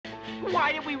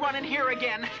Why did we run in here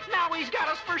again? Now he's got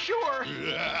us for sure.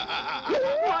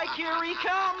 Like here he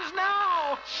comes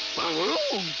now.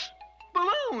 Balloons!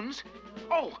 Balloons?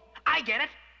 Oh, I get it.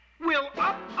 We'll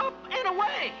up, up, and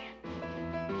away.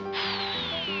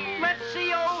 Let's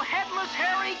see old Headless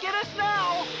Harry get us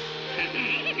now.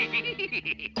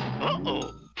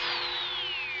 Uh-oh.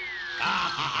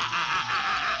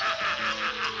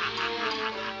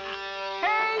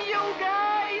 Hey, you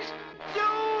guys!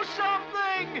 Do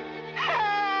something!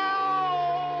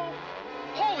 Help!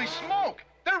 Holy smoke!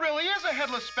 There really is a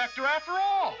headless specter after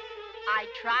all. I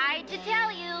tried to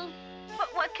tell you.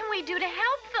 But what can we do to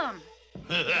help them?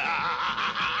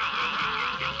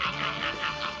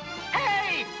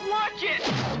 Hey, watch it!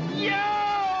 Yo!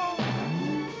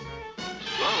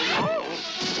 Oh,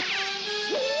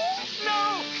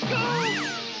 No! Go!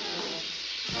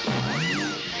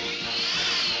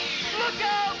 Look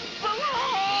out!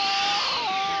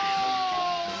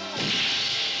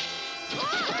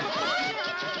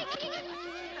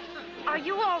 Are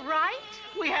you all right?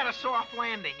 We had a soft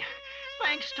landing,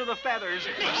 thanks to the feathers.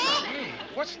 Hey,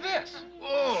 what's this?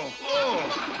 Oh,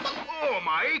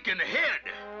 my aching head.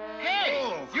 Hey,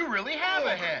 Oh. you really have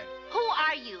a head. Who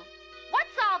are you? What's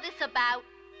all this about?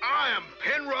 I am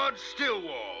Penrod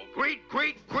Stillwell,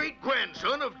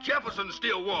 great-great-great-grandson of Jefferson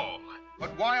Stillwell.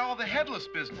 But why all the headless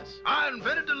business? I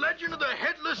invented the legend of the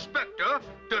Headless Specter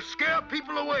to scare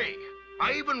people away.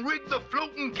 I even rigged the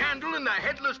floating candle in the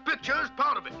headless picture as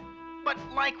part of it. But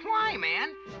like why,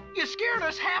 man? You scared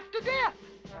us half to death.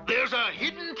 There's a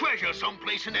hidden treasure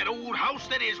someplace in that old house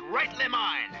that is rightly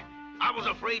mine. I was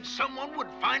afraid someone would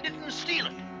find it and steal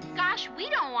it. Gosh,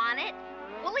 we don't want it.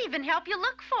 We'll even help you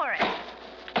look for it.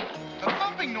 The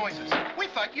thumping noises. We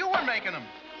thought you were making them.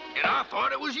 And I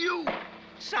thought it was you.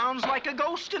 Sounds like a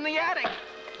ghost in the attic.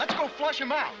 Let's go flush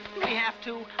him out. Do we have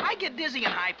to? I get dizzy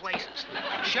in high places.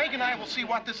 Shag and I will see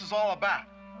what this is all about.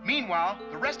 Meanwhile,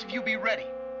 the rest of you be ready.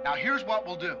 Now here's what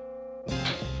we'll do.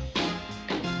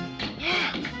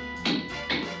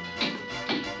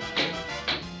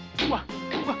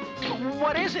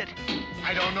 What is it?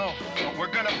 I don't know, but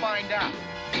we're gonna find out.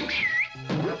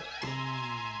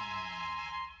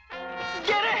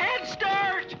 Get a head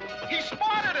start! He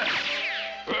spotted us!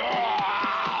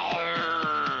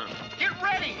 Get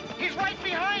ready! He's right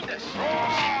behind us!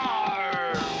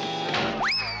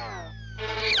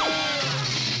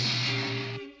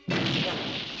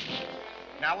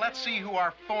 Now let's see who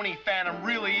our phony phantom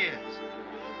really is.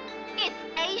 It's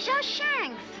Asia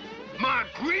Shanks. My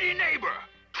greedy neighbor,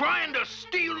 trying to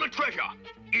steal the treasure.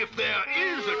 If there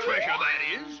is a treasure, that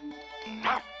is.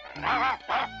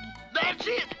 That's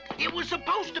it. It was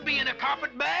supposed to be in a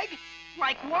carpet bag.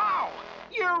 Like, wow,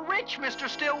 you're rich, Mr.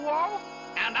 Stillwell.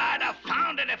 And I'd have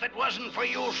found it if it wasn't for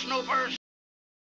you snoopers.